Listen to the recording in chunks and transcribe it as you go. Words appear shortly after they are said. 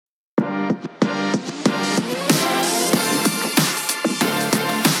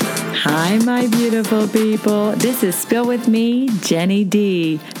Hi, my beautiful people. This is Spill With Me, Jenny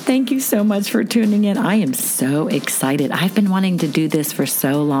D. Thank you so much for tuning in. I am so excited. I've been wanting to do this for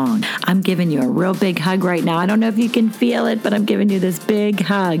so long. I'm giving you a real big hug right now. I don't know if you can feel it, but I'm giving you this big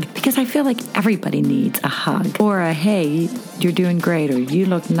hug because I feel like everybody needs a hug or a, hey, you're doing great, or you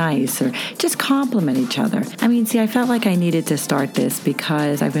look nice, or just compliment each other. I felt like I needed to start this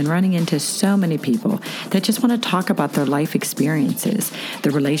because I've been running into so many people that just want to talk about their life experiences,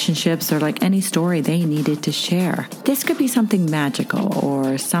 the relationships, or like any story they needed to share. This could be something magical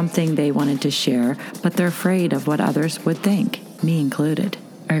or something they wanted to share, but they're afraid of what others would think, me included.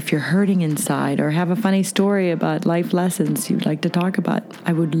 Or if you're hurting inside or have a funny story about life lessons you'd like to talk about,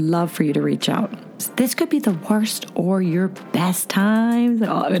 I would love for you to reach out. This could be the worst or your best times.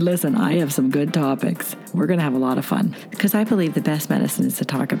 Oh, listen, I have some good topics. We're going to have a lot of fun because I believe the best medicine is to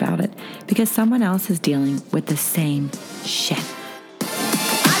talk about it because someone else is dealing with the same shit.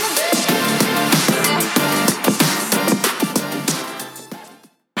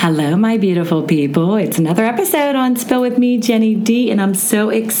 Hello, my beautiful people. It's another episode on Spill With Me, Jenny D, and I'm so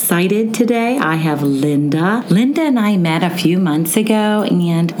excited today. I have Linda. Linda and I met a few months ago,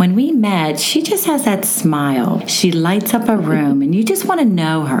 and when we met, she just has that smile. She lights up a room, and you just want to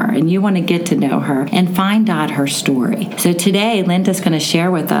know her, and you want to get to know her and find out her story. So today, Linda's going to share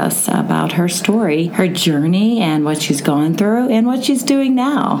with us about her story, her journey, and what she's gone through, and what she's doing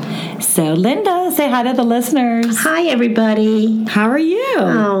now. So, Linda, say hi to the listeners. Hi, everybody. How are you?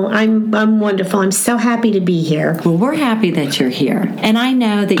 Oh, I'm wonderful. I'm so happy to be here. Well, we're happy that you're here. And I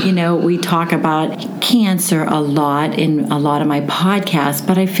know that, we talk about cancer a lot in a lot of my podcasts,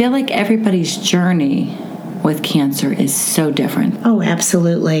 but I feel like everybody's journey with cancer is so different. Oh,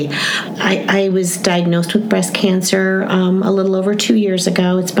 absolutely. I was diagnosed with breast cancer a little over 2 years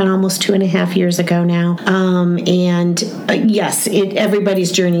ago. It's been almost 2.5 years ago now. Yes,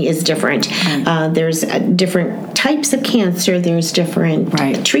 everybody's journey is different. Right. There's different types of cancer. There's different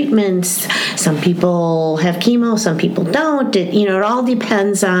treatments. Some people have chemo. Some people don't. It all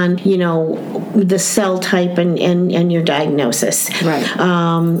depends on, the cell type and your diagnosis. Right.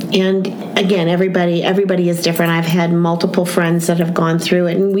 And again, everybody is different. I've had multiple friends that have gone through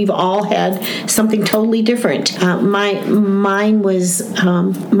it, and we've all had something totally different. Mine was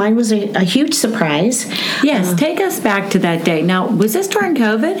a huge surprise. Yes, take us back to that day. Now, was this during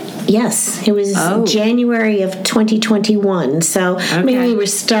COVID? Yes, it was January of 2021. So we were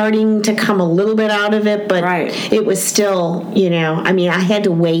starting to come a little bit out of it, but it was still, I had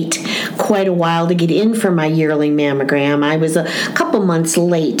to wait quite a while to get in for my yearly mammogram. I was a couple months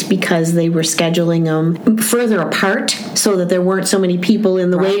late because they were scheduling them further apart so that there weren't so many people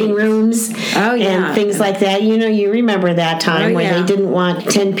in the waiting rooms and things like that. You remember that time when they didn't want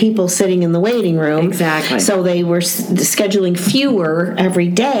 10 people sitting in the waiting room. Exactly. So they were scheduling fewer every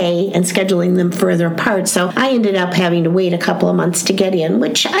day and scheduling them further apart. So I ended up having to wait a couple of months to get in,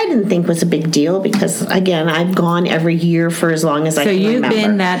 which I didn't think was a big deal because, again, I've gone every year for as long as I can remember. So you've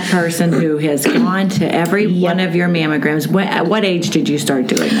been that person who has gone to every one of your mammograms. At what age did you start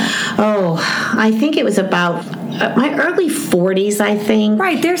doing that? Oh, I think it was about my early 40s, I think.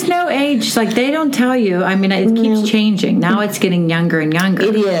 Right. There's no age. Like, they don't tell you. It keeps changing. Now it's getting younger and younger.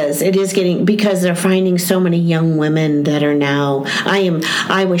 It is. It is getting, because they're finding so many young women that are now,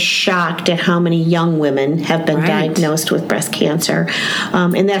 I was shocked at how many young women have been diagnosed with breast cancer.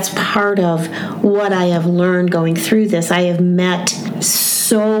 And that's part of what I have learned going through this. I have met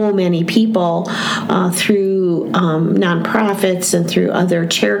so many people through nonprofits and through other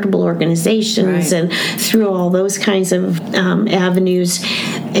charitable organizations and through all those kinds of avenues,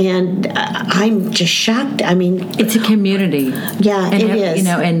 and I'm just shocked. It's a community. Yeah, and it is.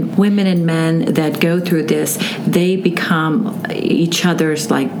 And women and men that go through this, they become each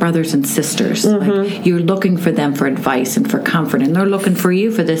other's like brothers and sisters. Mm-hmm. Like, you're looking for them for advice and for comfort, and they're looking for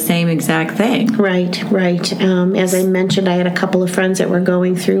you for the same exact thing. Right. As I mentioned, I had a couple of friends that were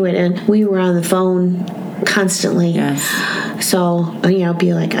going through it, and we were on the phone constantly. Yes. So,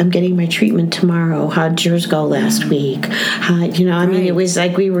 be like, I'm getting my treatment tomorrow. How'd yours go last week? It was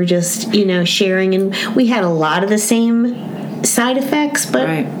like we were just, sharing, and we had a lot of the same side effects, but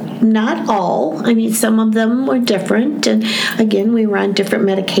not all. Some of them were different, and again, we were on different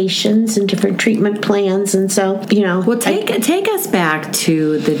medications and different treatment plans, and so, Well, take us back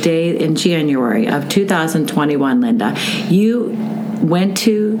to the day in January of 2021, Linda. You went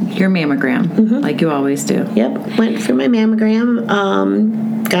to your mammogram, like you always do. Yep, went for my mammogram.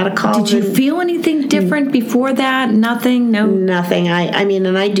 got a call. Did you feel anything different before that? Nothing? No? Nothing. I mean,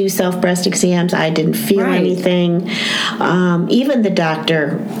 and I do self-breast exams. I didn't feel anything. Even the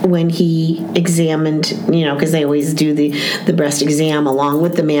doctor, when he examined, because they always do the breast exam along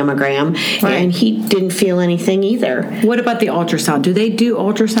with the mammogram, and he didn't feel anything either. What about the ultrasound? Do they do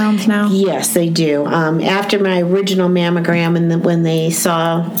ultrasounds now? Yes, they do. After my original mammogram, and when they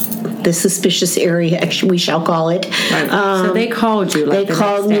saw the suspicious area, we shall call it. Right. So they called you. They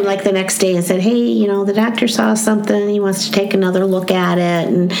called me like the next day and said, "Hey, the doctor saw something. He wants to take another look at it,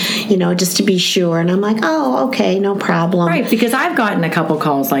 and just to be sure." And I'm like, "Oh, okay, no problem." Right, because I've gotten a couple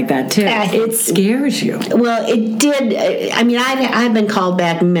calls like that too. It scares you. Well, it did. I mean, I've been called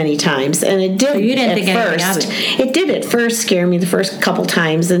back many times, and it did. So you didn't think anything of it. It did at first scare me the first couple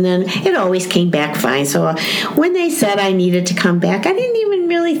times, and then it always came back fine. So when they said I needed to come back, I didn't even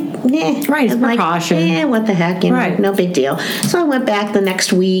really. Right, it's precaution. What the heck? Right. No big deal. So I went back the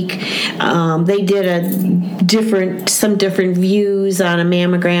next week. They did some different views on a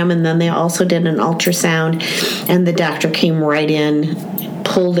mammogram, and then they also did an ultrasound. And the doctor came right in,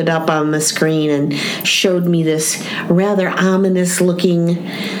 pulled it up on the screen, and showed me this rather ominous-looking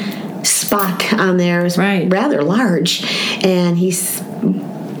spot on there. It was rather large, and he's.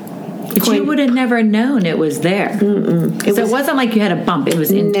 But you would have never known it was there. It wasn't like you had a bump. It was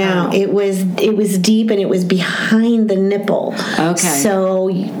internal. No, it was deep, and it was behind the nipple. Okay. So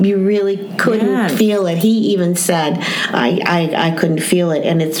you really couldn't feel it. He even said, I couldn't feel it,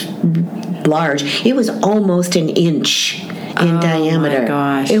 and it's large. It was almost an inch in diameter. Oh, my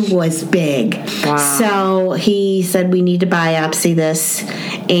gosh. It was big. Wow. So he said, we need to biopsy this.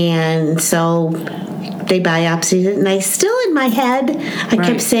 And so they biopsied it, and I still in my head, I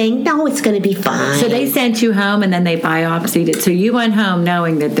kept saying, no, it's going to be fine. So they sent you home, and then they biopsied it. So you went home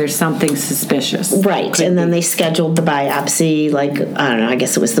knowing that there's something suspicious. Right. And then they scheduled the biopsy, I don't know, I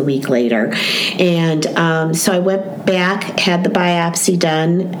guess it was the week later. And so I went back, had the biopsy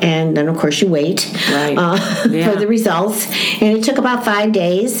done, and then, of course, you wait for the results. And it took about 5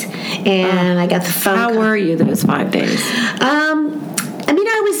 days, and I got the phone call. How were you those 5 days? I mean,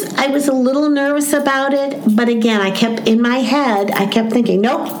 I was a little nervous about it, but again, I kept thinking,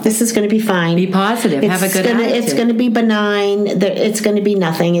 nope, this is going to be fine. Be positive. Have a good attitude. It's going to be benign. It's going to be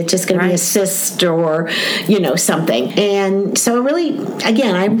nothing. It's just going to be a cyst or, something. And so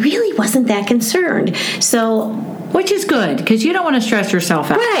I really wasn't that concerned. So. Which is good, because you don't want to stress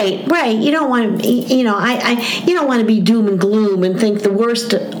yourself out. Right. You don't want to, you don't want to be doom and gloom and think the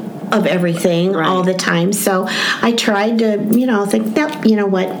worst of everything all the time. So I tried to, think, nope, you know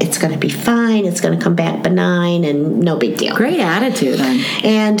what, it's going to be fine. It's going to come back benign and no big deal. Great attitude, then.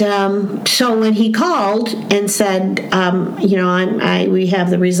 And so when he called and said, we have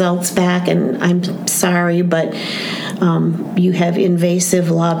the results back, and I'm sorry, but you have invasive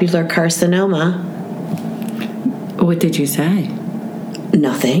lobular carcinoma. What did you say?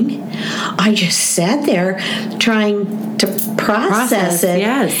 Nothing. I just sat there trying to process it.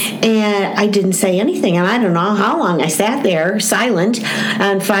 Yes. And I didn't say anything. And I don't know how long I sat there silent.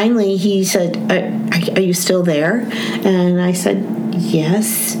 And finally he said, are you still there? And I said,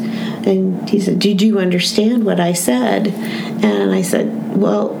 yes. And he said, did you understand what I said? And I said,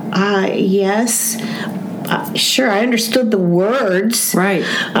 well, yes. Sure, I understood the words. Right.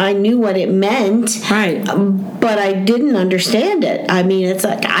 I knew what it meant. Right. But I didn't understand it. I mean, it's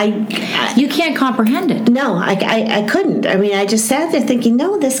like you can't comprehend it. No, I couldn't. I mean, I just sat there thinking,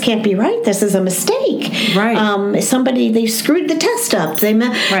 no, this can't be right. This is a mistake. Right. They screwed the test up. They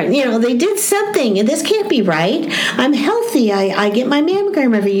did something, and this can't be right. I'm healthy. I get my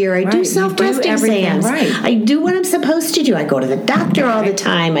mammogram every year. I do self-breast exams. Right. I do what I'm supposed to do. I go to the doctor all the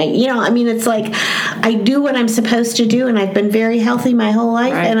time. It's like I do what I'm supposed to do, and I've been very healthy my whole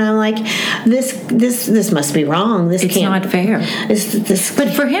life. Right. And I'm like, this must be wrong. It's not fair.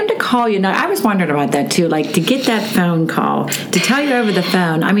 But for him to call you, I was wondering about that too. Like, to get that phone call, to tell you over the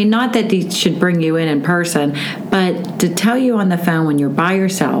phone. I mean, not that he should bring you in person, but to tell you on the phone when you're by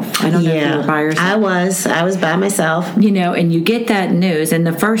yourself. I don't know if you were by yourself. I was by myself. And you get that news, and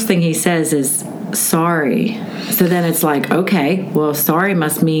the first thing he says is, sorry. So then it's like, okay, well, sorry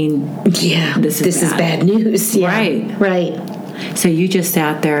must mean this is bad news. Yeah. Right. So you just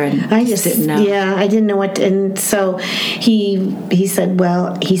sat there and I just didn't know. Yeah, I didn't know what. And so he said,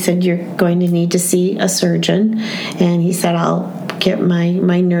 you're going to need to see a surgeon. And he said, I'll get my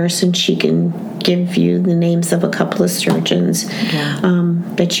nurse, and she can give you the names of a couple of surgeons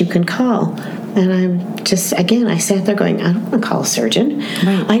that you can call. And I sat there going, I don't want to call a surgeon.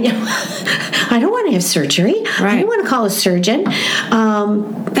 Right. I don't want to have surgery. Right. I don't want to call a surgeon.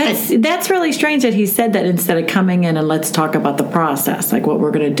 That's really strange that he said that instead of coming in and let's talk about the process, like what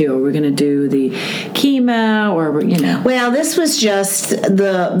we're going to do. Are we going to do the chemo or, Well, this was just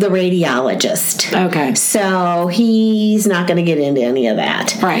the radiologist. Okay. So he's not going to get into any of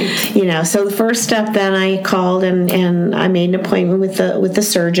that. Right. So the first step, then I called and I made an appointment with the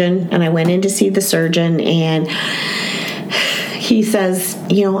surgeon, and I went in to see the surgeon, and he says,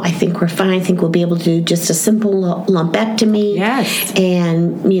 I think we're fine. I think we'll be able to do just a simple lumpectomy. Yes.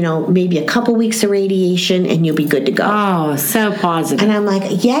 And, maybe a couple weeks of radiation and you'll be good to go. Oh, so positive. And I'm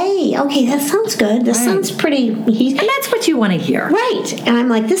like, yay. Okay, that sounds good. This sounds pretty. And that's what you want to hear. Right. And I'm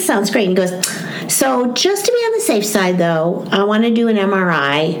like, this sounds great. And he goes, so just to be on the safe side, though, I want to do an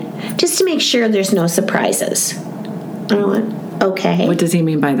MRI just to make sure there's no surprises. And I went, okay. What does he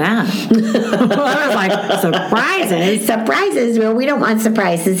mean by that? Well, I was like, surprises? Surprises? Well, we don't want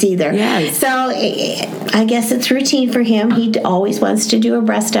surprises either. Yes. So I guess it's routine for him. He always wants to do a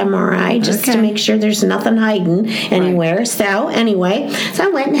breast MRI just to make sure there's nothing hiding anywhere. Right. So anyway, I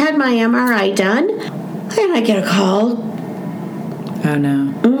went and had my MRI done, and I get a call. Oh,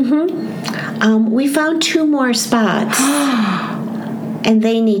 no. Mm-hmm. We found 2 more spots. And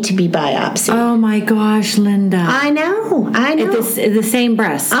they need to be biopsied. Oh, my gosh, Linda. I know. The same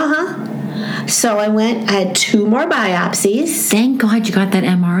breast. Uh-huh. So I had 2 more biopsies. Thank God you got that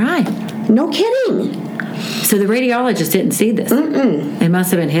MRI. No kidding. So the radiologist didn't see this. It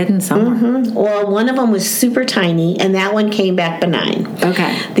must have been hidden somewhere. Well, one of them was super tiny, and that one came back benign.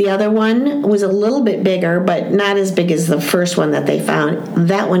 Okay. The other one was a little bit bigger, but not as big as the first one that they found.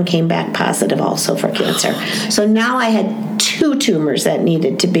 That one came back positive also for cancer. So now I had 2 tumors that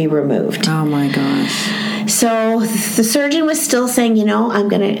needed to be removed. Oh, my gosh. So the surgeon was still saying,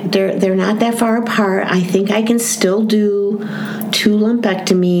 they're not that far apart. I think I can still do 2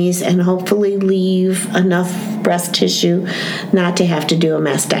 lumpectomies and hopefully leave enough breast tissue not to have to do a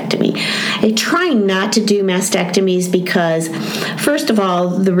mastectomy. I try not to do mastectomies because, first of all,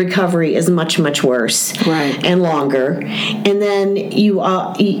 the recovery is much, much worse and longer. And then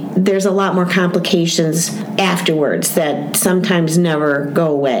there's a lot more complications afterwards that sometimes never go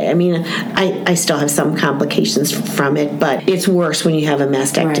away. I mean, I still have some complications from it, but it's worse when you have a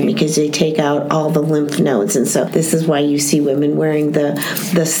mastectomy because they take out all the lymph nodes. And so this is why you see women wearing the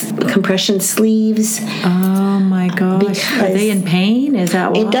compression sleeves. Oh my gosh. Are they in pain? Is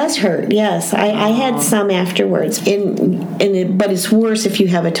that why? It does hurt, yes. I had some afterwards. But it's worse if you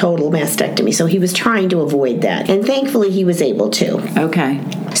have a total mastectomy. So he was trying to avoid that. And thankfully he was able to. Okay.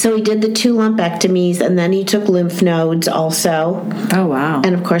 So he did the 2 lumpectomies, and then he took lymph nodes also. Oh, wow.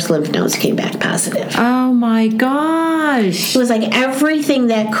 And of course lymph nodes came back positive. Oh my gosh. It was like everything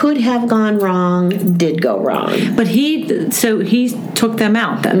that could have gone wrong did go wrong. But he took them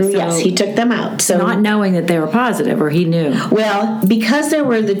out then. Yes, he took them out. So not knowing that they were positive, or he knew? Well, because there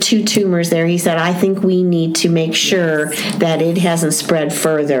were the 2 tumors there, he said, I think we need to make sure that it hasn't spread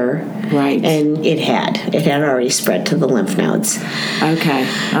further. Right. And it had. It had already spread to the lymph nodes. Okay.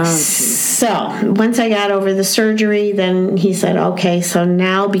 Oh, so once I got over the surgery, then he said, okay, so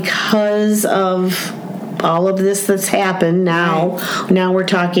now because of all of this that's happened, now we're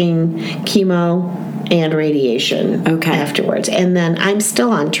talking chemo and radiation afterwards. And then I'm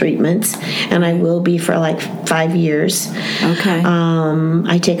still on treatments, and I will be for like 5 years. Okay.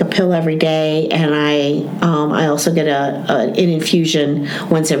 I take a pill every day, and I also get an infusion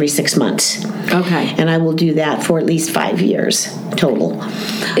once every 6 months. Okay. And I will do that for at least 5 years total.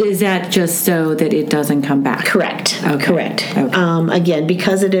 Is that just so that it doesn't come back? Correct. Okay. Correct. Okay. Again,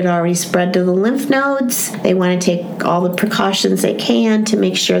 because it had already spread to the lymph nodes, they want to take all the precautions they can to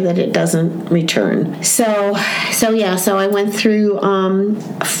make sure that it doesn't return. So I went through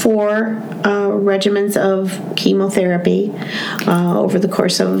 4 regimens of chemotherapy over the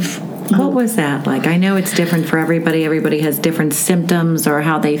course of. What was that like? I know it's different for everybody. Everybody has different symptoms or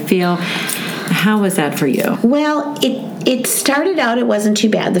how they feel. How was that for you? Well, it started out, it wasn't too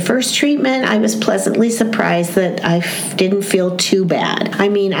bad. The first treatment, I was pleasantly surprised that I didn't feel too bad. I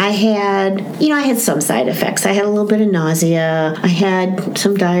mean, I had some side effects. I had a little bit of nausea. I had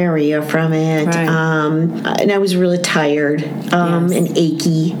some diarrhea from it. Right. And I was really tired and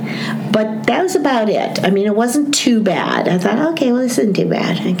achy. But that was about it. I mean, it wasn't too bad. I thought, okay, well, this isn't too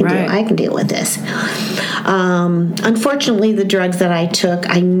bad. I can deal with this. Unfortunately, the drugs that I took,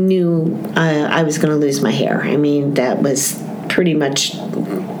 I knew I was going to lose my hair. I mean, that was pretty much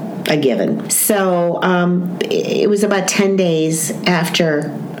a given. So it was about 10 days after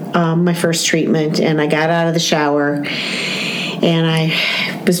my first treatment, and I got out of the shower, and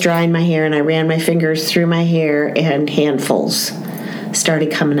I was drying my hair, and I ran my fingers through my hair, and handfuls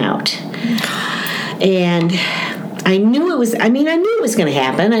started coming out. And I knew it was going to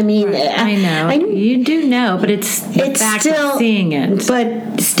happen. I mean, right. I know. You do know, but it's the fact of seeing it.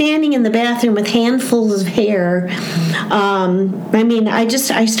 But standing in the bathroom with handfuls of hair, I mean, I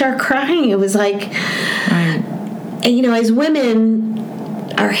start crying. It was like, right. You know, as women,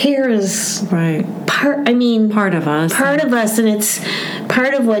 our hair is right. part of us, and it's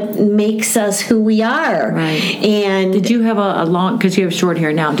part of what makes us who we are. Right. And did you have a long? Because you have short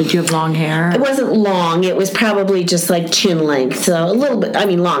hair now. Did you have long hair? It wasn't long. It was probably just like chin length, so a little bit. I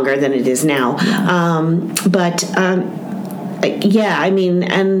mean, longer than it is now. Yeah. Yeah. I mean,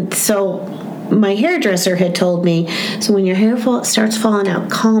 and so my hairdresser had told me, so when your hair starts falling out,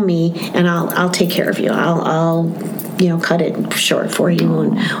 call me and I'll take care of you. I'll cut it short for you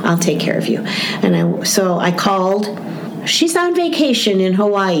and I'll take care of you. And so I called. She's on vacation in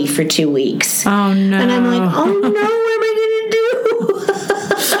Hawaii for 2 weeks. Oh, no. And I'm like, oh, no, what am I going to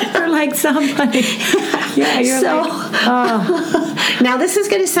do? You're like somebody. Yeah, you're so, like, oh. Now, this is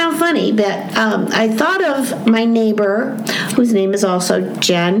going to sound funny, but I thought of my neighbor, whose name is also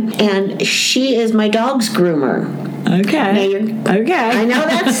Jen, and she is my dog's groomer. Okay. Okay. I know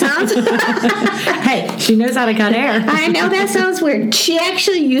that sounds... Hey, she knows how to cut hair. I know that sounds weird. She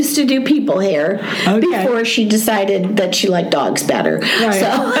actually used to do people hair before she decided that she liked dogs better. Right.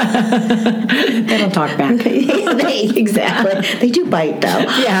 So they don't talk back. Exactly. They do bite, though.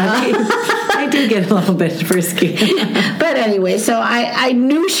 Yeah, they do get a little bit frisky. But anyway, so I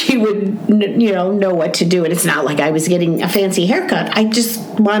knew she would, know what to do. And it's not like I was getting a fancy haircut. I just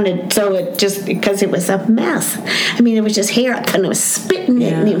wanted, because it was a mess. I mean, it was just hair, and it was spitting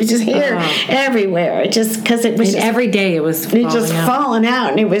it, and it was just hair everywhere. Because it was every day it was falling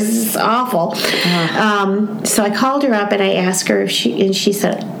out, and it was just awful. So I called her up and I asked her if she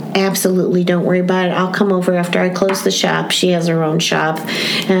said, absolutely, don't worry about it. I'll come over after I close the shop. She has her own shop,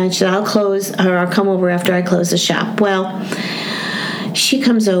 and she said, I'll come over after I close the shop. Well, she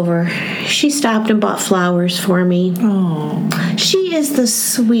comes over. She stopped and bought flowers for me. Oh. She is the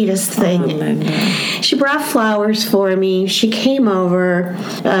sweetest thing. Oh, she brought flowers for me. She came over.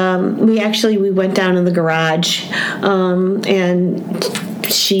 We went down in the garage, and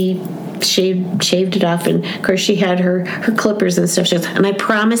she shaved it off, and of course she had her clippers and stuff. She goes, and I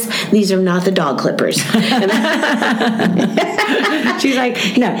promise these are not the dog clippers. She's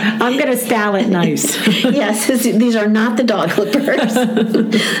like, no, I'm going to style it nice. Yes, these are not the dog clippers.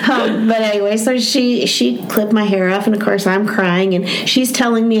 But anyway, so she clipped my hair off, and of course I'm crying, and she's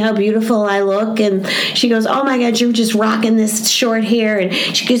telling me how beautiful I look, and she goes, oh my God, you're just rocking this short hair, and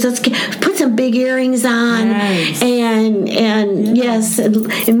she goes, let's put some big earrings on, nice. and yes,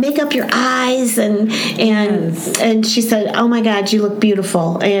 and make up your eyes, and she said, oh my God, you look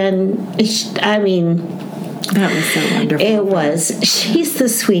beautiful. And that was so wonderful. It was. She's the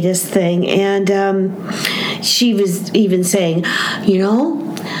sweetest thing. And she was even saying, you're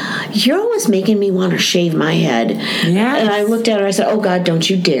always making me want to shave my head. Yes. And I looked at her, I said, oh God, don't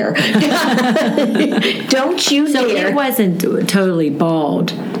you dare. Don't you dare. So it wasn't totally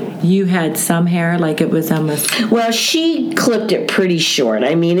bald. You had some hair, like it was almost... Well, she clipped it pretty short.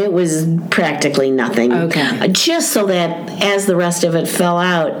 I mean, it was practically nothing. Okay. Just so that as the rest of it fell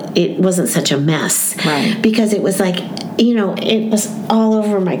out, it wasn't such a mess. Right. Because it was like, it was all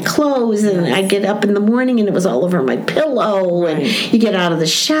over my clothes, and I get up in the morning and it was all over my pillow, and you get out of the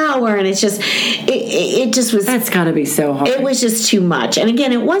shower, and it's just, it just was... That's got to be so hard. It was just too much. And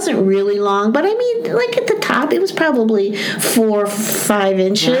again, it wasn't really long, but I mean, like at the top, it was probably 4 or 5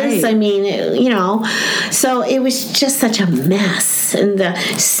 inches. Right. I mean, so it was just such a mess, and the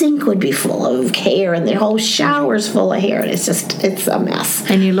sink would be full of hair, and the whole shower's full of hair, and it's a mess.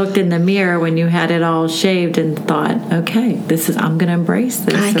 And you looked in the mirror when you had it all shaved and thought, okay, I'm going to embrace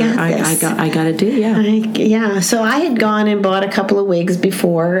this. I got to do, yeah. So I had gone and bought a couple of wigs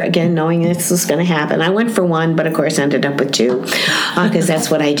before, again, knowing this was going to happen. I went for one, but of course ended up with 2, because that's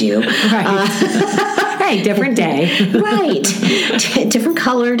what I do. Right. Hey, different day. Right. Different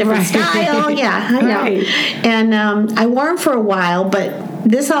color, different style. Yeah, I know. Right. And I wore them for a while, but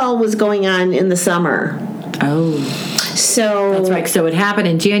this all was going on in the summer. Oh. So that's right. So it happened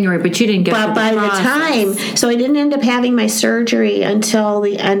in January, but you didn't get. But by the time, so I didn't end up having my surgery until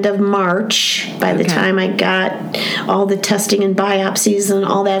the end of March. By the time I got all the testing and biopsies and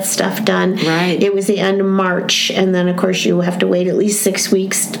all that stuff done, right? It was the end of March, and then of course you have to wait at least 6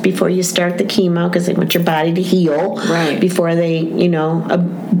 weeks before you start the chemo, because they want your body to heal, right? Before they,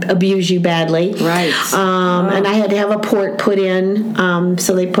 abuse you badly, right? And I had to have a port put in,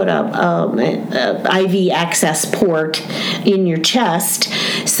 so they put a IV access port in your chest,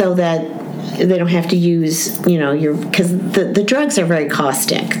 so that they don't have to use, because the drugs are very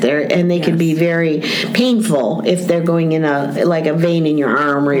caustic. They can be very painful if they're going in a vein in your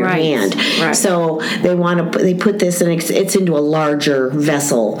arm or your hand. Right. So they put this in, it's into a larger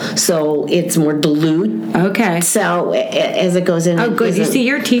vessel, so it's more dilute. Okay. So as it goes in, oh, good. You see,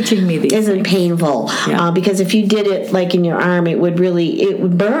 you're teaching me these. Isn't painful because if you did it like in your arm, it would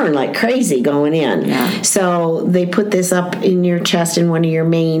burn like crazy going in. Yeah. So they put this up in your chest in one of your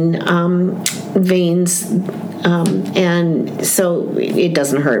main veins, and so it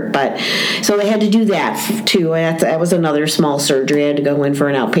doesn't hurt. But so they had to do that too. That was another small surgery. I had to go in for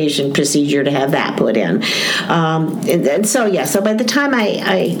an outpatient procedure to have that put in. And so so by the time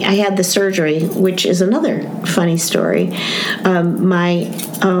I had the surgery, which is another funny story,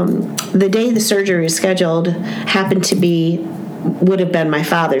 the day the surgery was scheduled happened to would have been my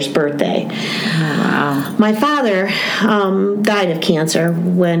father's birthday. Oh, wow. My father died of cancer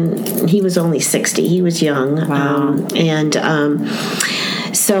when he was only 60. He was young. Wow.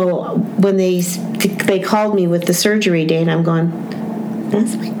 So when they called me with the surgery date, I'm going,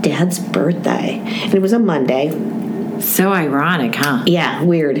 that's my dad's birthday. And it was a Monday. So ironic, huh? Yeah,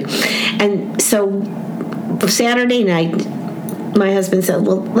 weird. And so Saturday night, my husband said,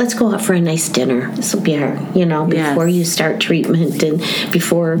 well, let's go out for a nice dinner. This will be before you start treatment and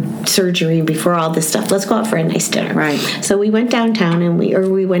before surgery and before all this stuff. Let's go out for a nice dinner. Right. So we went downtown and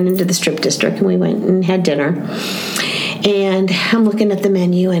we went into the strip district and we went and had dinner. And I'm looking at the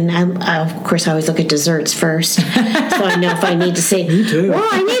menu, and of course, I always look at desserts first, so I know if I need to save. Me too. Well,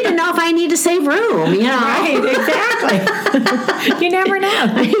 I need to know if I need to save room. Right, exactly. You never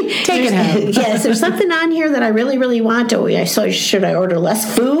know. Take it home. Yes, there's something on here that I really, really want to. So should I order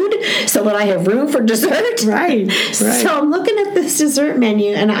less food so that I have room for dessert? Right. So I'm looking at this dessert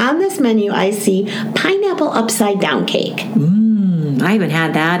menu, and on this menu, I see pineapple upside down cake. I haven't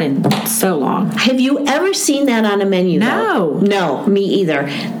had that in so long. Have you ever seen that on a menu? No. No, me either.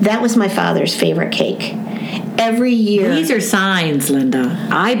 That was my father's favorite cake. Every year. These are signs, Linda.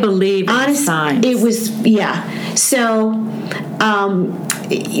 I believe in signs. It was, So,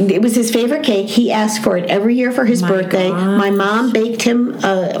 it was his favorite cake. He asked for it every year for his birthday. Gosh. My mom baked him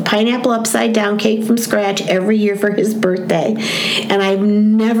a pineapple upside down cake from scratch every year for his birthday, and I've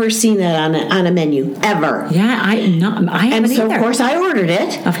never seen that on a menu ever. Yeah, I haven't and so either. Of course I ordered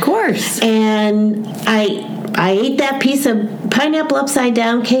it. Of course. And I ate that piece of pineapple upside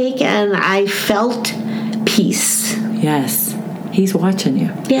down cake, and I felt peace. Yes, he's watching you.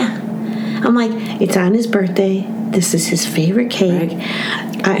 Yeah, I'm like, it's on his birthday. This is his favorite cake.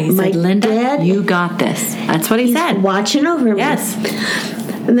 Right. He said, Linda, dad, you got this. That's what he said. Watching over me. Yes.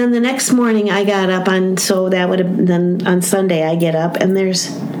 And then the next morning I got up on Sunday I get up and there's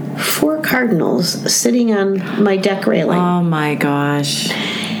 4 cardinals sitting on my deck railing. Oh my gosh.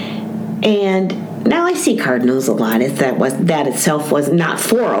 And now I see cardinals a lot. That itself was not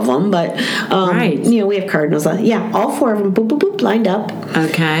 4 of them, but right. We have cardinals. Yeah, all 4 of them, boop, boop, boop, lined up.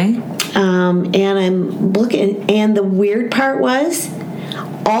 Okay. And I'm looking, and the weird part was,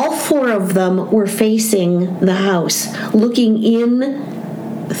 all 4 of them were facing the house, looking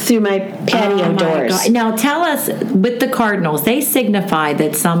in through my patio doors. God. Now tell us, with the cardinals, they signify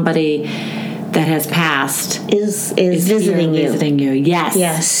that somebody that has passed is visiting you. Visiting you, yes.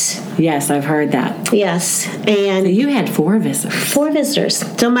 Yes, I've heard that. Yes, and so you had 4 visitors. 4 visitors.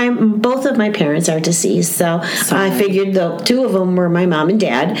 So both of my parents are deceased. So I figured the 2 of them were my mom and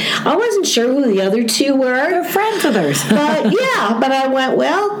dad. I wasn't sure who the other 2 were. They're friends of theirs. But I went,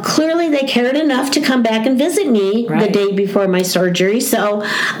 well, clearly they cared enough to come back and visit me the day before my surgery. So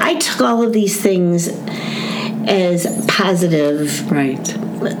I took all of these things as positive. Right.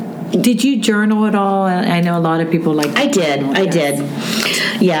 Did you journal at all? I know a lot of people like. I did.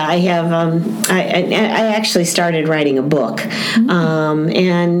 Yeah, I have. I actually started writing a book,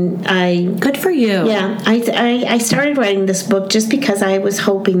 and I. Good for you. Yeah, I started writing this book just because I was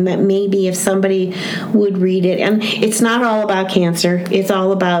hoping that maybe if somebody would read it, and it's not all about cancer. It's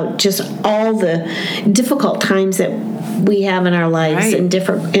all about just all the difficult times that we have in our lives, and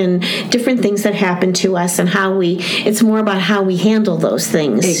different things that happen to us, and it's more about how we handle those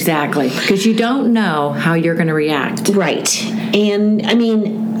things. Exactly, because you don't know how you're going to react. Right. And I mean,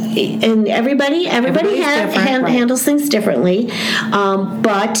 and everybody handles things differently,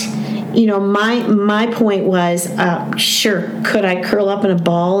 but my point was, sure, could I curl up in a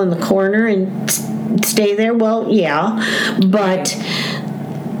ball in the corner and stay there? Well, yeah, but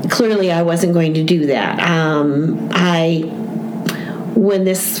clearly I wasn't going to do that. When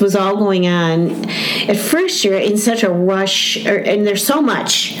this was all going on, at first you're in such a rush, and there's so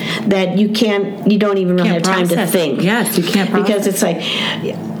much that you don't even really have time to think. Yes, you can't process. Because it's like,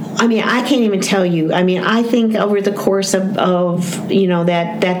 I mean, I can't even tell you. I mean, I think over the course of that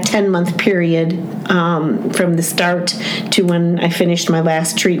 10-month period from the start to when I finished my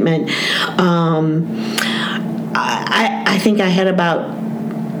last treatment, I think I had about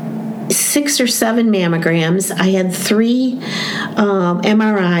 6 or 7 mammograms. I had 3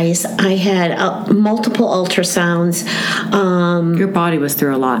 MRIs. I had multiple ultrasounds. Your body was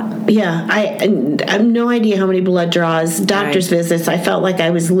through a lot. Yeah, I have no idea how many blood draws, doctor's visits. I felt like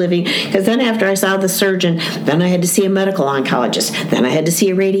I was living, because then after I saw the surgeon, then I had to see a medical oncologist. Then I had to see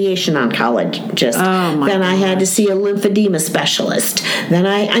a radiation oncologist. Then I had to see a lymphedema specialist. Then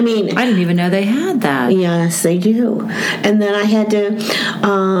I didn't even know they had that. Yes, they do. And then I had to,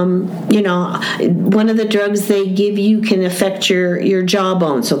 one of the drugs they give you can affect your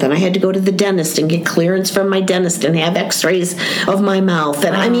jawbone. So then I had to go to the dentist and get clearance from my dentist and have x-rays of my mouth.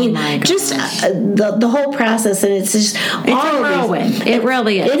 And just the whole process. And it's just it's all a whirlwind. It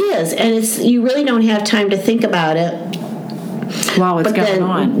really is. It is. And you really don't have time to think about it. Wow, what's going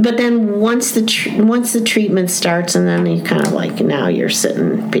on? But then once the treatment starts, and then you kind of like, now you're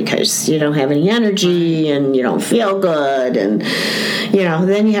sitting because you don't have any energy and you don't feel good, and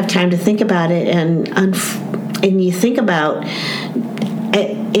then you have time to think about it, and you think about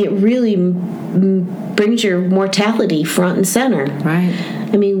it. It really brings your mortality front and center. Right.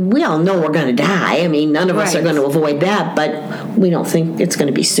 I mean, we all know we're going to die. I mean, none of us are going to avoid that, but we don't think it's going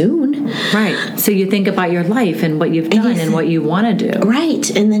to be soon. Right. So you think about your life and what you've done and what you want to do. Right.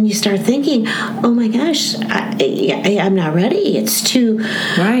 And then you start thinking, oh my gosh, I'm not ready. It's too,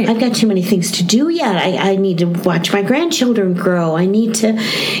 I've got too many things to do yet. I need to watch my grandchildren grow. I need to,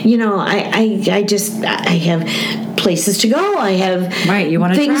 I have places to go. I have you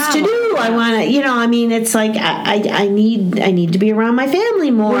want things travel. to do. I want to, it's like I need to be around my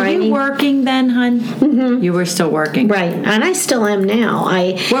family more. Were you working then, hon? Mm-hmm. You were still working. Right. And I still am now.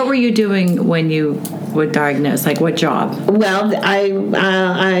 What were you doing when you were diagnosed? Like what job? Well, I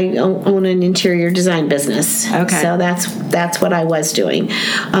own an interior design business. Okay. So that's what I was doing.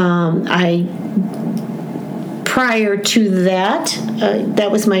 Prior to that,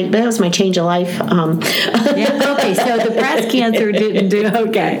 that was my change of life. Okay, so the breast cancer didn't do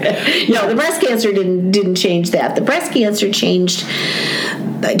okay. No, the breast cancer didn't change that. The breast cancer changed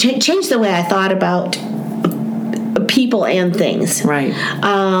the way I thought about people and things. Right.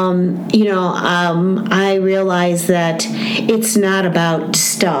 I realized that it's not about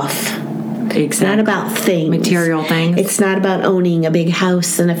stuff. Exactly. It's not about things. Material things. It's not about owning a big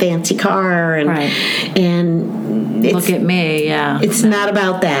house and a fancy car and look at me, yeah. It's not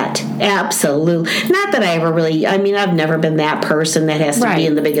about that. Absolutely. Not that I ever really, I've never been that person that has to be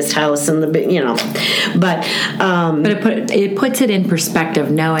in the biggest house and but it puts it in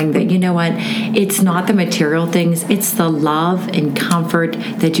perspective, knowing that, you know what, it's not the material things, it's the love and comfort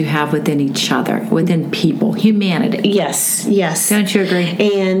that you have within each other, within people, humanity. Yes. Don't you agree?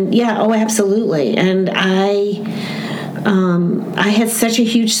 And absolutely. And I had such a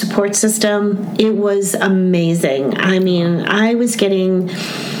huge support system. It was amazing. I was getting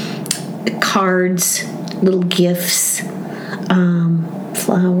cards, little gifts,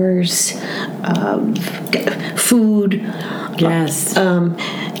 flowers, food, yes,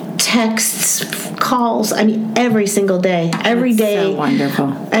 texts, calls. Every single day. Every day. So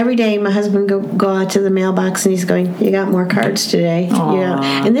wonderful. Every day my husband go out to the mailbox and he's going, you got more cards today.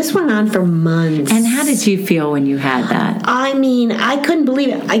 Yeah. And this went on for months. And how did you feel when you had that? I couldn't believe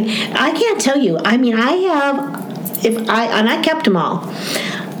it. I can't tell you. I kept them all.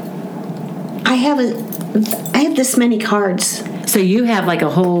 I have this many cards. So you have like a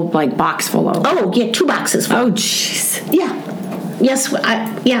whole box full of them. Oh, yeah, 2 boxes full. Oh, jeez. Yeah. Yes,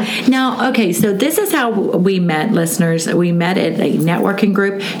 yeah. Now, okay, so this is how we met, listeners. We met at a networking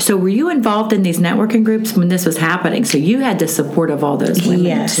group. So were you involved in these networking groups when this was happening? So you had the support of all those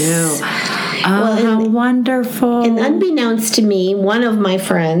women, too. Oh, how wonderful. And unbeknownst to me, one of my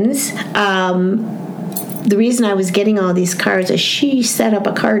friends, the reason I was getting all these cards is she set up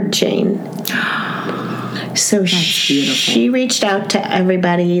a card chain. So she reached out to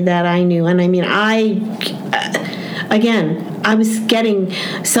everybody that I knew. And I was getting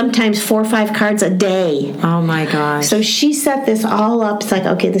sometimes 4 or 5 cards a day. Oh, my gosh. So she set this all up. It's like,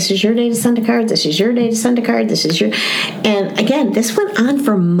 okay, this is your day to send a card. This is your day to send a card. This is your... And again, this went on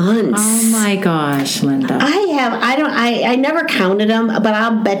for months. Oh, my gosh, Linda. I never counted them, but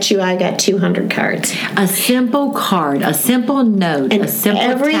I'll bet you I got 200 cards. A simple card, a simple note, a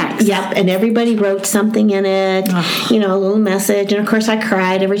simple text. Yep, and everybody wrote something in it, a little message. And, of course, I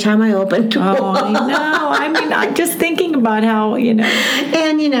cried every time I opened one. Oh, I know. I'm just thinking about how smile,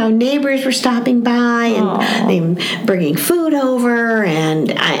 And, neighbors were stopping by and they bringing food over. And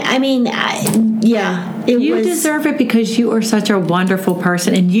you deserve it because you are such a wonderful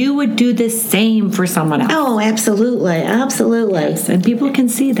person, and you would do the same for someone else. Oh, absolutely. Absolutely. Yes, and people can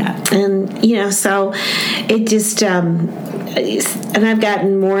see that. And, so it just, and I've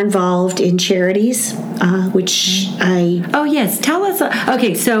gotten more involved in charities, which I... Oh, yes. Tell us.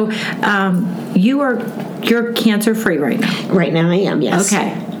 Okay, so you're cancer-free right now. Right now I am, yes.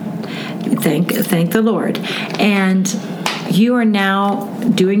 Okay. Thank the Lord. And you are now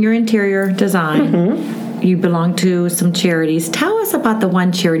doing your interior design. Mm-hmm. You belong to some charities. Tell us about the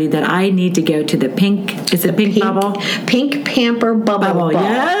one charity that I need to go to. The Pink. Is it Pink Bubble? Pink Pamper Bubble Ball.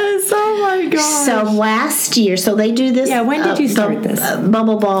 Yes. Oh my gosh. So last year, they do this. Yeah. When did you start this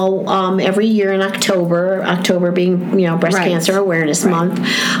Bubble Ball? Every year in October. October being Breast Cancer Awareness Month.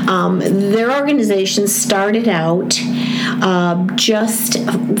 Their organization started out just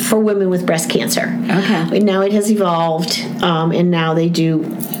for women with breast cancer. Okay. Now it has evolved, and now they do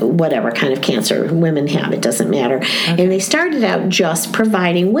whatever kind of cancer women have. It doesn't matter. Okay. And they started out just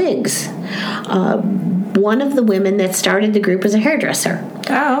providing wigs. One of the women that started the group was a hairdresser.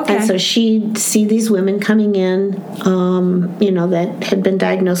 Oh, okay. And so she'd see these women coming in, that had been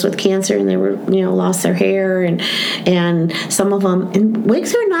diagnosed with cancer, and they were, lost their hair, and some of them, and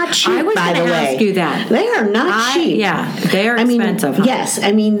wigs are not cheap, by the way. I was going to ask you that. They are not cheap. Yeah, they are expensive. Huh? Yes,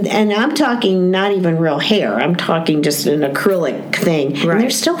 and I'm talking not even real hair. I'm talking just an acrylic thing, and they're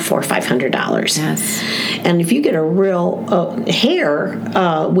still $400 or $500. Yes. And if you get a real hair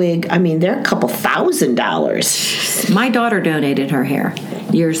wig, they're a couple $1,000s. My daughter donated her hair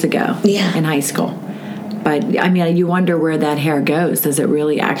years ago in high school. But, you wonder where that hair goes. Does it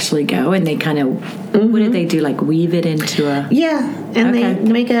really actually go? And they kind of, what did they do, like weave it into a... Yeah, and they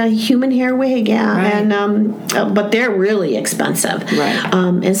make a human hair wig, and but they're really expensive. Right.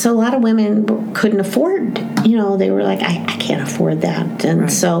 And so a lot of women couldn't afford, they were like, I can't afford that.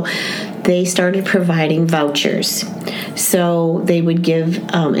 And so they started providing vouchers. So they would give,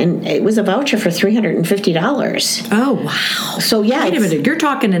 and it was a voucher for $350. Oh, wow. So, yeah. Wait a minute. You're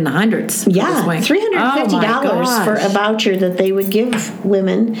talking in the hundreds. Yeah, $350 for a voucher that they would give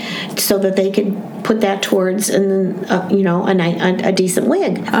women so that they could put that towards, and then, a decent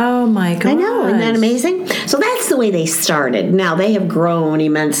wig. Oh, my God. I know. Isn't that amazing? So that's the way they started. Now, they have grown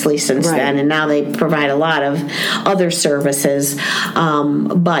immensely since then, and now they provide a lot of other services.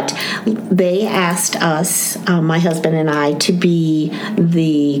 But they asked us, my husband and I, to be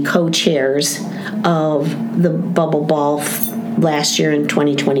the co-chairs of the Bubble Ball last year in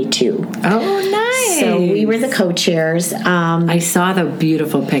 2022. Oh, nice. So we were the co-chairs. I saw the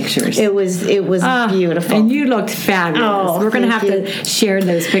beautiful pictures. It was beautiful. And you looked fabulous. Oh, we're going to have to share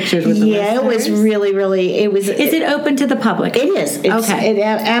those pictures with the listeners. Yeah, it was really, Is it open to the public? It is. Okay. It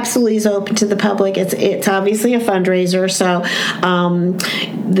absolutely is open to the public. It's obviously a fundraiser, so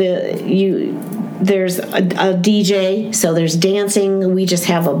there's a DJ, so there's dancing. We just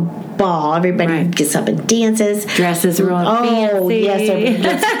have a ball. Everybody gets up and dances. Dresses are all fancy.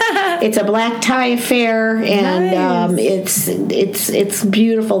 Yes, it's a black tie affair, and it's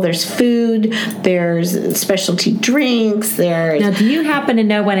beautiful. There's food. There's specialty drinks. Now, do you happen to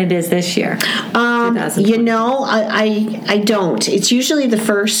know when it is this year? I don't. It's usually the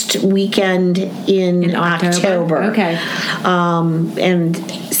first weekend in October. Okay. And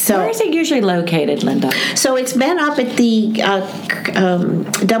so where is it usually located, Linda? So it's been up at the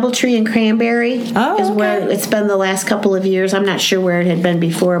Doubletree and Cranberry. Oh, okay. Is where it's been the last couple of years. I'm not sure where it had been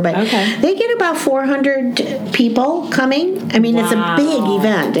before, but they get about 400 people coming. It's a big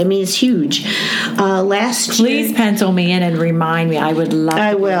event. It's huge. Please pencil me in and remind me. I would love.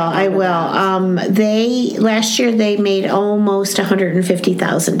 I will. Last year they made almost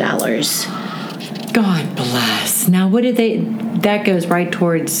 $150,000. God bless. Now, what did they? That goes right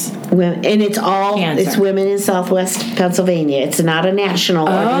towards women, and it's all cancer. It's women in Southwest Pennsylvania. It's not a national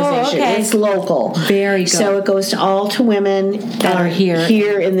organization. Okay. It's local. Very good. So it goes to all to women that are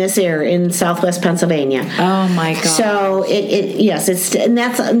here in this area in Southwest Pennsylvania. Oh my God. So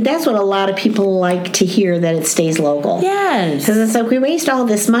that's what a lot of people like to hear, that it stays local. Yes. Because it's like, we waste all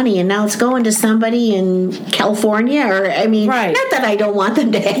this money and now it's going to somebody in California, or not that I don't want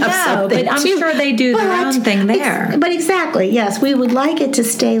them to have something. But I'm sure they do their own thing there. But exactly, yes, we would like it to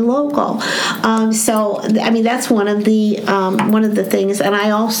stay local. That's one of the things. And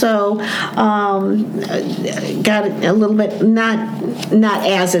I also got a little bit not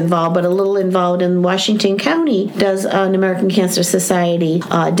as involved, but a little involved in Washington County. Does an American Cancer Society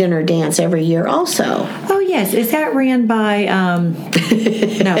dinner dance every year also. Oh yes. Is that ran by,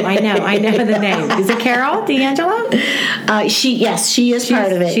 no, I know the name. Is it Carol D'Angelo? She is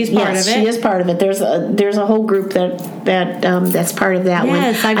part of it. She's part of it. She is part of it. There's a whole group that's part of that one.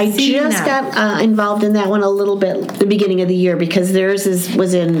 Yes, I just got involved in that one a little bit at the beginning of the year because theirs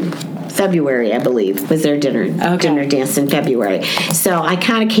was in February, I believe, was their dinner dance in February. So I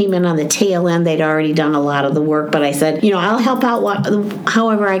kind of came in on the tail end. They'd already done a lot of the work, but I said, I'll help out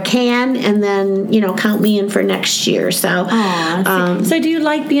however I can, and then, count me in for next year. So, so do you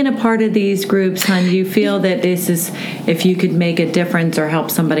like being a part of these groups, hon? Do you feel that this is, if you could make a difference or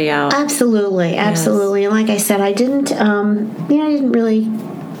help somebody out? Absolutely. And like I said, I didn't really...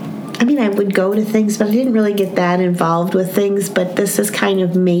 I would go to things, but I didn't really get that involved with things. But this has kind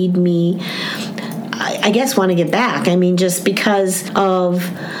of made me, I guess, want to get back. Just because of,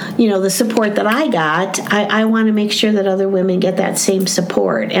 the support that I got, I want to make sure that other women get that same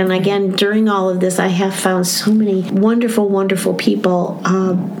support. And again, during all of this, I have found so many wonderful, wonderful people,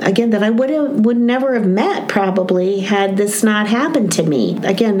 again, that I would never have met probably had this not happened to me.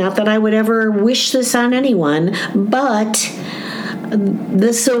 Again, not that I would ever wish this on anyone, but...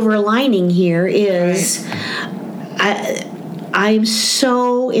 the silver lining here is I'm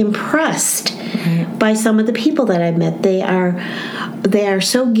so impressed by some of the people that I've met. They are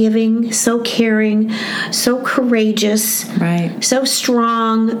so giving, so caring, so courageous, so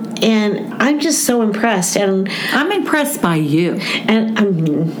strong, and I'm just so impressed. And I'm impressed by you.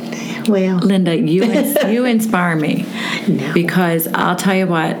 And Linda, you inspire me. No. Because I'll tell you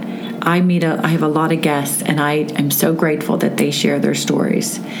what. I have a lot of guests, and I am so grateful that they share their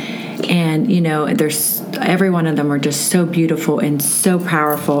stories. And, there's every one of them are just so beautiful and so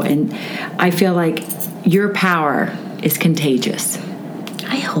powerful. And I feel like your power is contagious.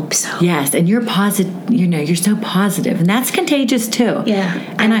 I hope so. Yes, and you're positive. You're so positive, and that's contagious too. Yeah.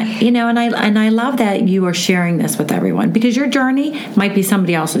 And I love that you are sharing this with everyone, because your journey might be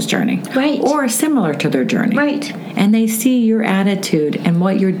somebody else's journey, right? Or similar to their journey, right? And they see your attitude and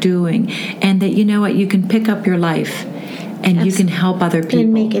what you're doing, and that you can pick up your life. And you can help other people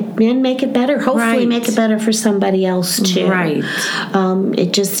and make it better. Hopefully, make it better for somebody else too. Right.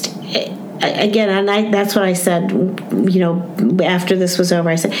 Again, and that's what I said, after this was over.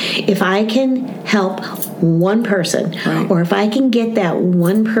 I said, if I can help one person, or if I can get that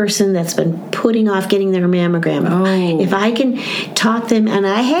one person that's been putting off getting their mammogram, if I can talk them, and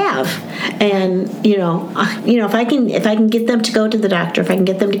I have, and if I can get them to go to the doctor, if I can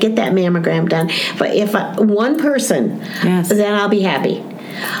get them to get that mammogram done, but if one person, then I'll be happy.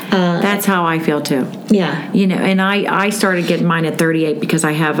 That's how I feel too. Yeah. And I started getting mine at 38 because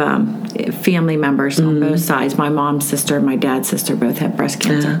I have family members on both sides. My mom's sister and my dad's sister both have breast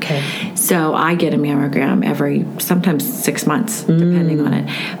cancer. Okay. So I get a mammogram sometimes 6 months, depending on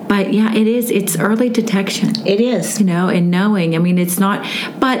it. But it's early detection. It is. And knowing, it's not,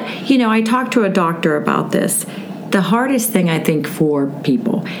 but, I talked to a doctor about this. The hardest thing I think for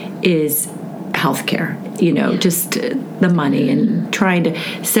people is healthcare, just the money and trying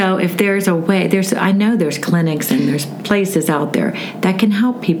to. So if there's a way, I know there's clinics and there's places out there that can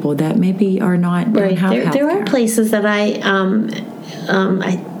help people that maybe are not don't have healthcare. There are places that I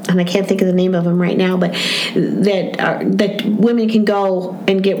can't think of the name of them right now, but that women can go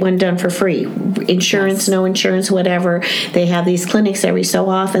and get one done for free. Insurance, no insurance, whatever. They have these clinics every so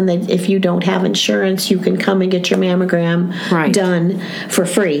often that if you don't have insurance, you can come and get your mammogram done for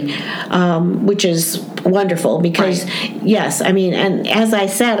free, which is wonderful because, yes, and as I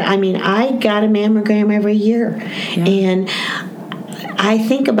said, I got a mammogram every year. Yeah. And I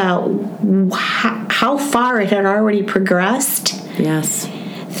think about how far it had already progressed. Yes.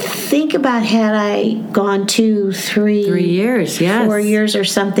 Think about had I gone 2, 3 years, yes, 4 years or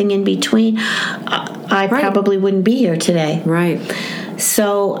something in between, I probably wouldn't be here today. Right.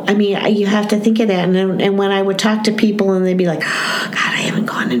 So, you have to think of that. And when I would talk to people and they'd be like, oh, God, I haven't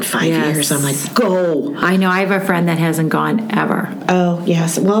gone in 5 years. I'm like, go. I know. I have a friend that hasn't gone ever. Oh,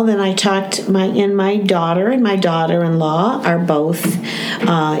 yes. Well, then I talked, my daughter and my daughter-in-law are both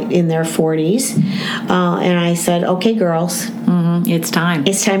in their 40s. And I said, okay, girls. It's time.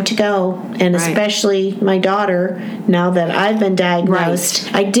 It's time to go. And especially my daughter, now that I've been diagnosed.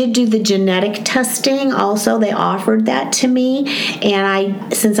 Right. I did do the genetic testing also. They offered that to me.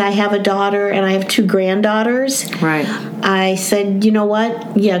 And since I have a daughter and I have 2 granddaughters, I said, you know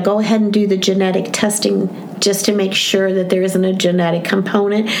what? Yeah, go ahead and do the genetic testing just to make sure that there isn't a genetic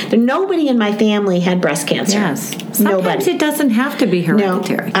component. Nobody in my family had breast cancer. Yes. Sometimes it doesn't have to be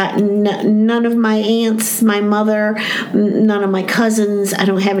hereditary. No, none of my aunts, my mother, none of my cousins, I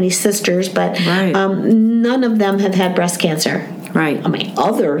don't have any sisters, but none of them have had breast cancer. right. my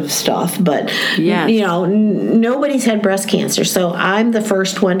other stuff, but yes. Nobody's had breast cancer. So I'm the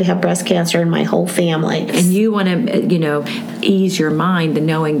first one to have breast cancer in my whole family. And you want to, ease your mind to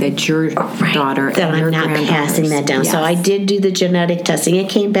knowing that your daughter that and I'm your not passing that down. Yes. So I did do the genetic testing. It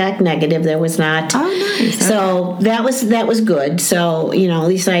came back negative. There was not. Oh, nice. So that was good. So at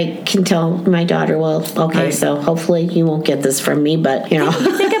least I can tell my daughter, well, okay, right. So hopefully you won't get this from me. But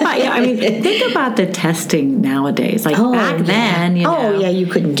think about the testing nowadays. Like back then, you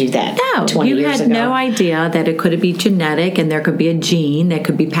couldn't do that. No, 20 you years had ago. no idea that it could be genetic and there could be a gene that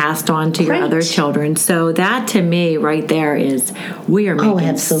could be passed on to your other children. So that to me right there is we are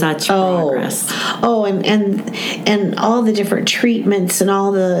making such progress. And all the different treatments and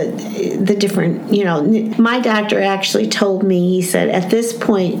all the different, my doctor actually told me, he said, at this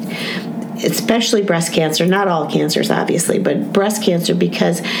point, especially breast cancer, not all cancers obviously, but breast cancer,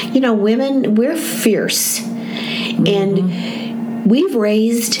 because women, we're fierce. Mm-hmm. And we've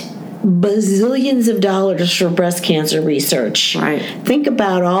raised bazillions of dollars for breast cancer research. Right. Think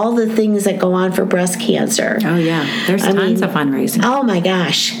about all the things that go on for breast cancer. Oh yeah, there's tons of fundraising. Oh my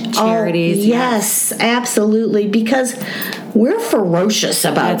gosh, charities. Yes, absolutely, because we're ferocious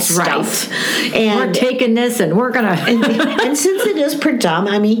about That's stuff. Right. And we're taking this and we're gonna. and since it is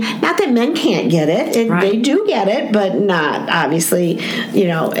predominant, not that men can't get it. Right. They do get it, but not obviously,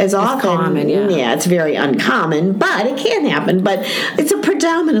 as often. Common, yeah, it's very uncommon, but it can happen. But it's a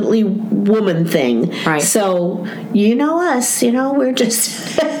predominantly woman thing. Right. So us, we're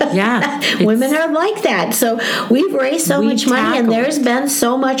just women are like that. So we've raised so much money, and there's been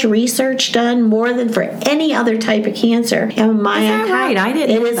so much research done, more than for any other type of cancer. And Is that right? I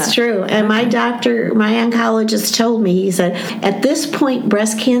didn't know that. It is true. And my oncologist told me, he said, at this point,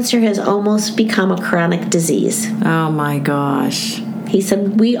 breast cancer has almost become a chronic disease. Oh my gosh. He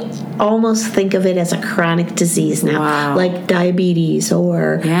said, we almost think of it as a chronic disease now, like diabetes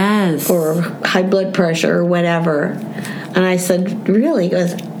or high blood pressure or whatever. And I said, really?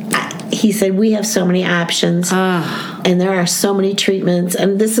 He said, we have so many options, and there are so many treatments,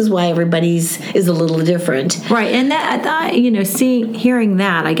 and this is why everybody's is a little different. Right, and hearing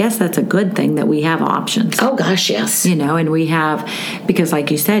that, I guess that's a good thing that we have options. Oh, gosh, yes. And we have, because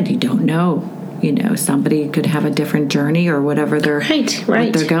like you said, you don't know. Somebody could have a different journey or whatever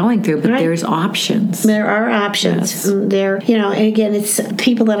what they're going through, but there's options. There are options. Yes. There, and again, it's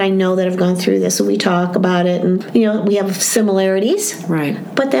people that I know that have gone through this, and we talk about it, and we have similarities, right?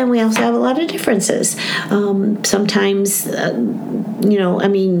 But then we also have a lot of differences. Sometimes,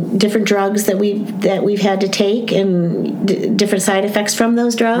 different drugs that we've had to take, and different side effects from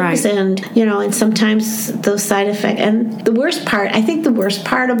those drugs, right. and sometimes those side effects. And the worst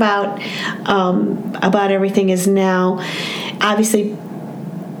part about everything is now, obviously,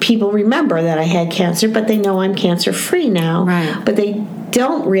 people remember that I had cancer, but they know I'm cancer-free now. Right. But they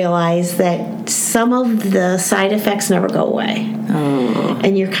don't realize that some of the side effects never go away. Oh.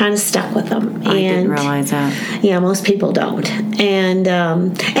 And you're kind of stuck with them. I didn't realize that. Yeah, most people don't. And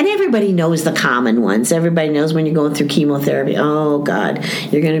everybody knows the common ones. Everybody knows when you're going through chemotherapy, oh, God,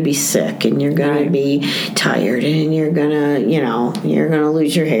 you're going to be sick, and you're going to be tired, and you're going to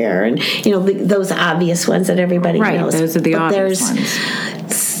lose your hair. And, those obvious ones that everybody knows. Right, those are the obvious ones.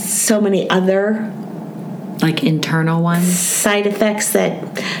 So many other like internal ones, side effects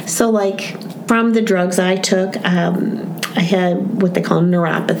from the drugs I took, I had what they call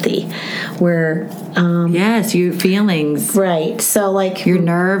neuropathy, where your feelings, right? So your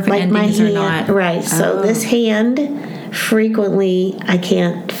nerve endings my hand, are not right. So this hand, frequently I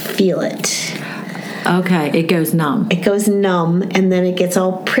can't feel it. Okay, it goes numb. And then it gets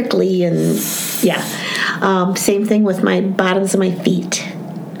all prickly and same thing with my bottoms of my feet.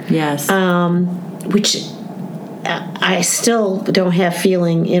 Yes. Which I still don't have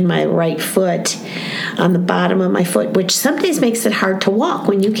feeling in my right foot, on the bottom of my foot, which some days makes it hard to walk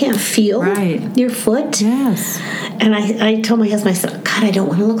when you can't feel your foot. Yes. And I told my husband, I said, God, I don't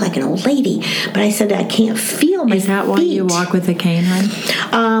want to look like an old lady. But I said, I can't feel my feet. Is that why you walk with a cane,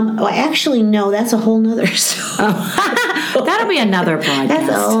 hon? Well, actually, no, that's a whole nother story. Oh. That'll be another podcast. That's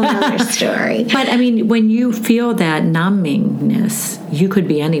a whole other story. But, when you feel that numbingness, you could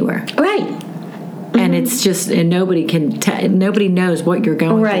be anywhere. Right. And it's just, and nobody knows what you're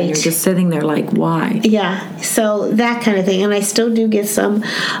going through. You're just sitting there like, why? Yeah, so that kind of thing. And I still do get some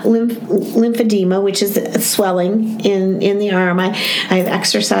lymphedema, which is swelling in the arm. I have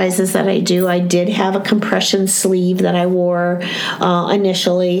exercises that I do. I did have a compression sleeve that I wore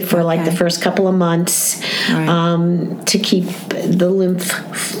initially for the first couple of months to keep the lymph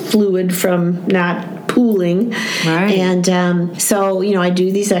fluid from not pooling. Right. And so, I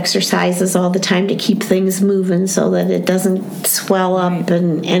do these exercises all the time to keep things moving so that it doesn't swell up,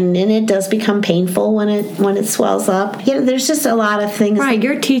 and it does become painful when it swells up. There's just a lot of things. Right,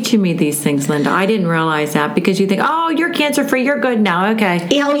 you're teaching me these things, Linda. I didn't realize that, because you think, oh, you're cancer-free, you're good now, okay.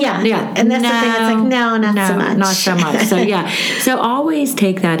 Oh, yeah. And that's the thing. It's like, no, not so much. Not so much. So, yeah. So always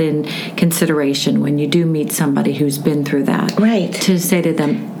take that in consideration when you do meet somebody who's been through that. Right. To say to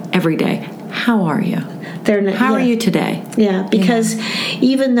them every day, how are you? How are you today? Yeah, because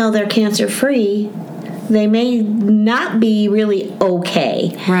even though they're cancer-free, they may not be really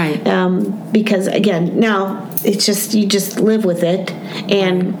okay. Right. Because, again, now it's just, you just live with it.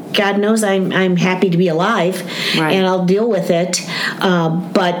 And God knows I'm happy to be alive. Right. And I'll deal with it.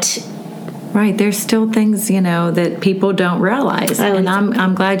 But... Right, there's still things, that people don't realize. And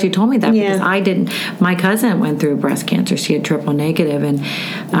I'm glad you told me that, because I didn't. My cousin went through breast cancer. She had triple negative, and,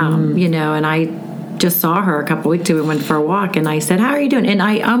 and I just saw her a couple weeks ago. We went for a walk, and I said, how are you doing? And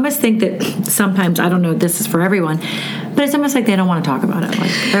I almost think that sometimes, I don't know if this is for everyone, but it's almost like they don't want to talk about it.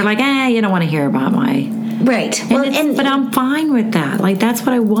 Like, they're like, you don't want to hear about my... Right. But I'm fine with that. Like, that's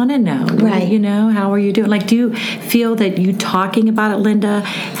what I want to know. Right. How are you doing? Like, do you feel that you talking about it, Linda,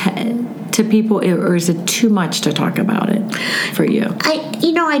 to people, or is it too much to talk about it for you?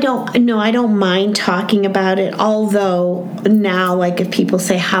 I don't mind talking about it. Although now, like, if people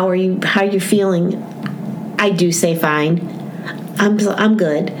say, how are you feeling? I do say fine. I'm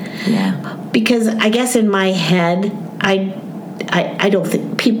good. Yeah. Because I guess in my head, I don't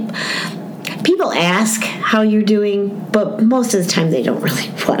think people ask how you're doing, but most of the time they don't really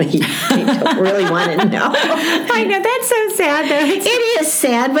want to. They don't really want to know. I know, that's so sad, though. It is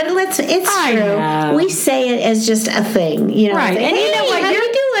sad, but it's true. Know. We say it as just a thing, right? Say, and you know what? How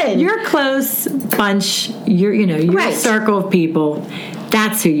you doing? Your close bunch. Your right. circle of people.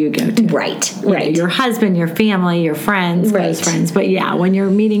 That's who you go to. Right. Your husband, your family, your friends, right. close friends. But when you're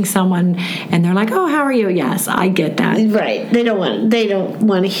meeting someone and they're like, "Oh, how are you?" Yes, I get that. Right. They don't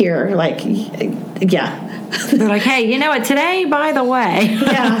want to hear, like, yeah. They're like, "Hey, you know what? Today, by the way."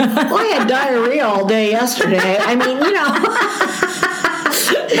 Yeah. Well, I had diarrhea all day yesterday. I mean,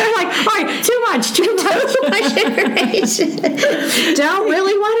 They're like, all right, too much information. Don't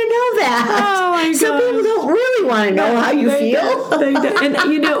really want to know that. Oh, my God. Some people don't really want to know how you feel. They and,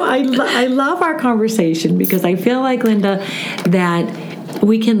 I love our conversation, because I feel like, Linda, that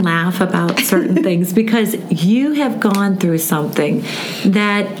we can laugh about certain things, because you have gone through something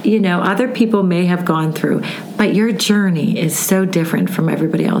that, other people may have gone through, but your journey is so different from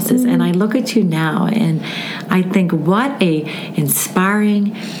everybody else's. And I look at you now and I think, what a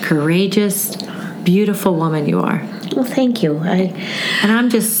inspiring, courageous, beautiful woman you are. Well, thank you. And I'm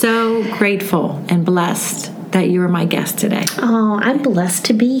just so grateful and blessed that you were my guest today. Oh, I'm blessed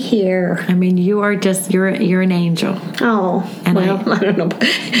to be here. I mean, you are just, you're an angel. Oh, and I don't know.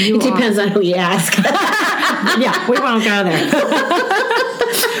 It depends on who you ask. Yeah, we won't go there.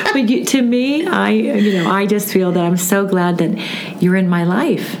 But to me, I just feel that I'm so glad that you're in my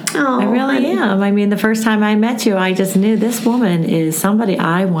life. Oh, I really am. I mean, the first time I met you, I just knew this woman is somebody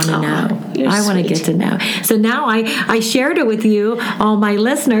I want to know. I want to get to know. So now I shared it with you, all my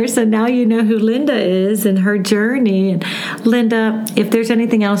listeners, and now you know who Linda is and her journey. And Linda, if there's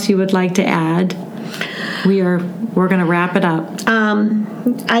anything else you would like to add, we're going to wrap it up.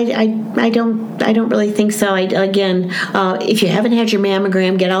 I don't really think so. If you haven't had your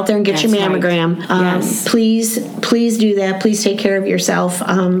mammogram, get out there and get your mammogram. Right. Yes. Please do that. Please take care of yourself.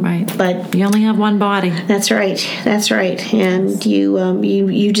 Right. But you only have one body. That's right. And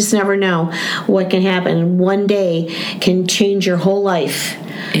you just never know what can happen. One day can change your whole life.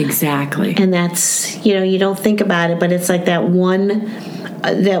 Exactly. And that's, you don't think about it, but it's like that one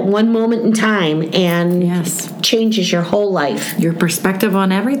moment in time, and changes your whole life. Your perspective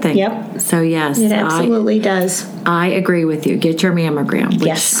on everything. Yep. So yes, it absolutely does. I agree with you. Get your mammogram. Which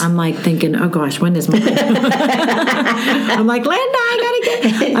yes. I'm like thinking, oh gosh, when is mine? I'm like, Linda, I gotta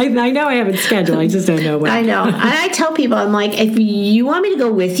get. I know I have it scheduled. I just don't know when. I know. And I tell people, I'm like, if you want me to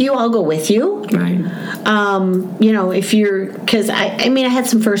go with you, I'll go with you. Right. If you're, because I had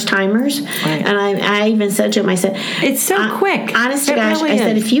some first timers, right. and I even said to them, I said, it's so quick. Honest to gosh, really I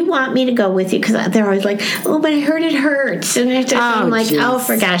said, if you want me to go with you, because they're always like, oh, but I heard it hurts, and I'm like, geez. Oh,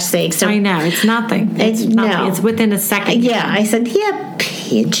 for gosh sakes. So I know, it's nothing. It's nothing. No. It's within a second. Yeah, I said,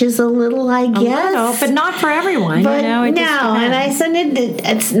 pinches a little, I guess. Little, but not for everyone. But and I said,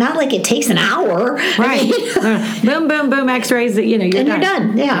 it's not like it takes an hour. Right. Boom, boom, boom, x-rays, you're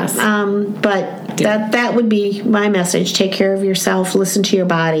done. Yeah. Yes. But that would be my message. Take care of yourself. Listen to your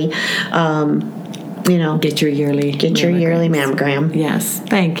body. get your yearly mammogram. Yes.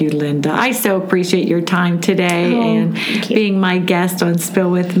 Thank you, Linda. I so appreciate your time today and being my guest on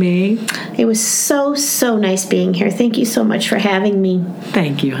Spill With Me. It was so nice being here. Thank you so much for having me.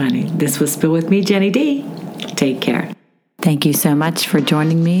 Thank you, honey. This was Spill With Me, Jenny D. Take care. Thank you so much for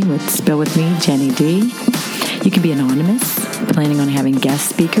joining me with Spill With Me, Jenny D. You can be anonymous, planning on having guest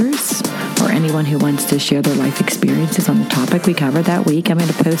speakers, or anyone who wants to share their life experiences on the topic we covered that week. I'm going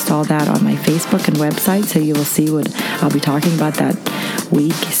to post all that on my Facebook and website, so you will see what I'll be talking about that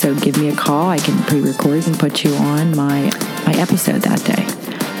week. So give me a call. I can pre-record and put you on my episode that day.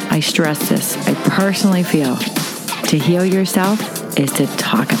 I stress this. I personally feel to heal yourself is to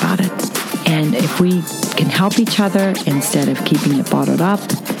talk about it. And if we can help each other instead of keeping it bottled up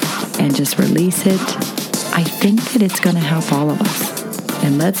and just release it, I think that it's going to help all of us.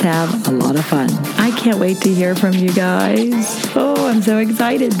 And let's have a lot of fun. I can't wait to hear from you guys. Oh, I'm so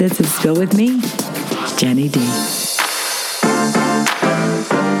excited. This is Spill With Me, Jenny D.